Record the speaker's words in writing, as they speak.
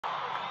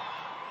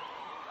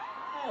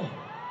Hey,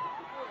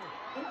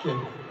 thank you.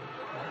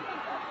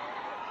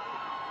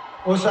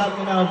 What's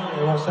happening over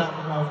here? What's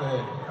happening over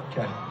here?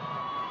 Okay.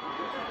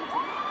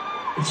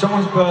 It's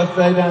someone's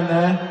birthday down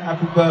there.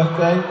 Happy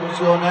birthday. What's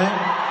your name?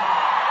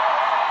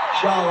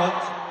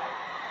 Charlotte.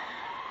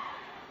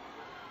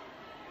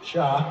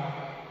 Char.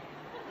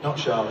 Not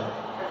Charlotte.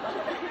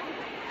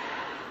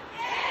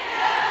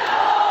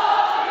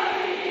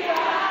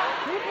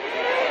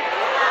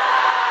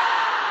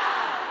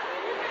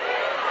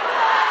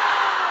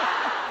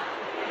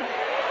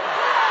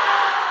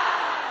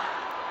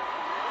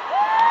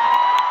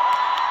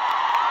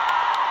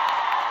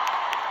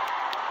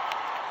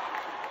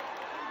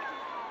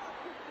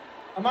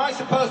 Am I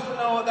supposed to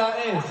know what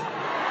that is?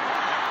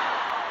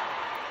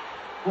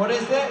 What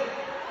is it?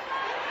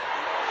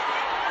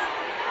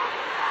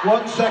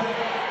 1 second.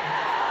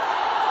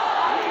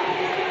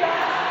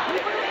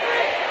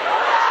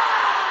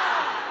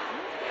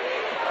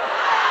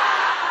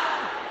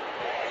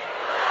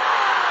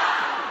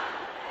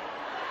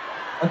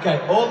 Okay,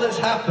 all that's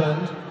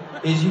happened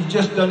is you've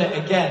just done it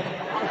again.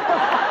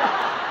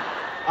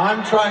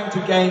 I'm trying to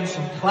gain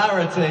some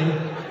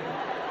clarity.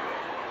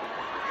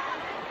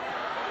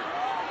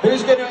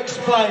 Who's going to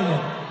explain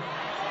it?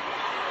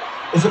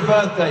 It's a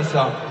birthday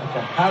song.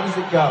 Okay, how does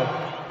it go?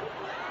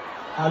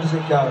 How does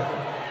it go?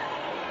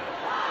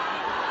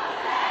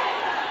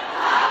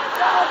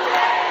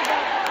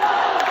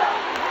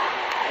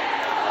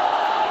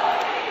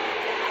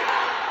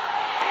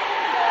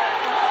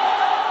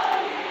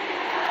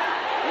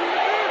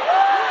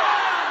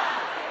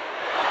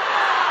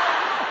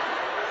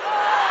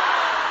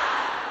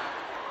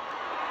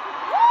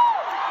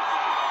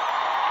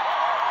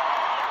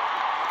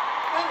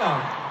 Hang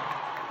on.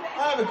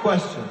 I have a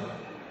question.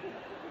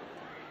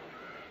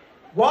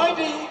 Why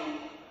do you...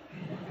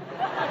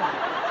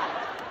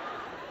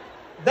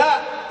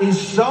 That is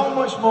so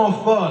much more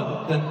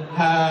fun than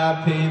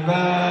Happy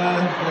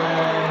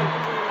Birthday.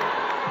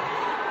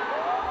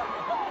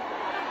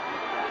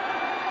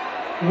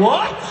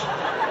 What?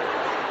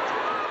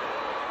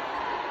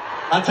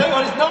 I'll tell you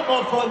what, it's not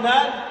more fun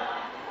than...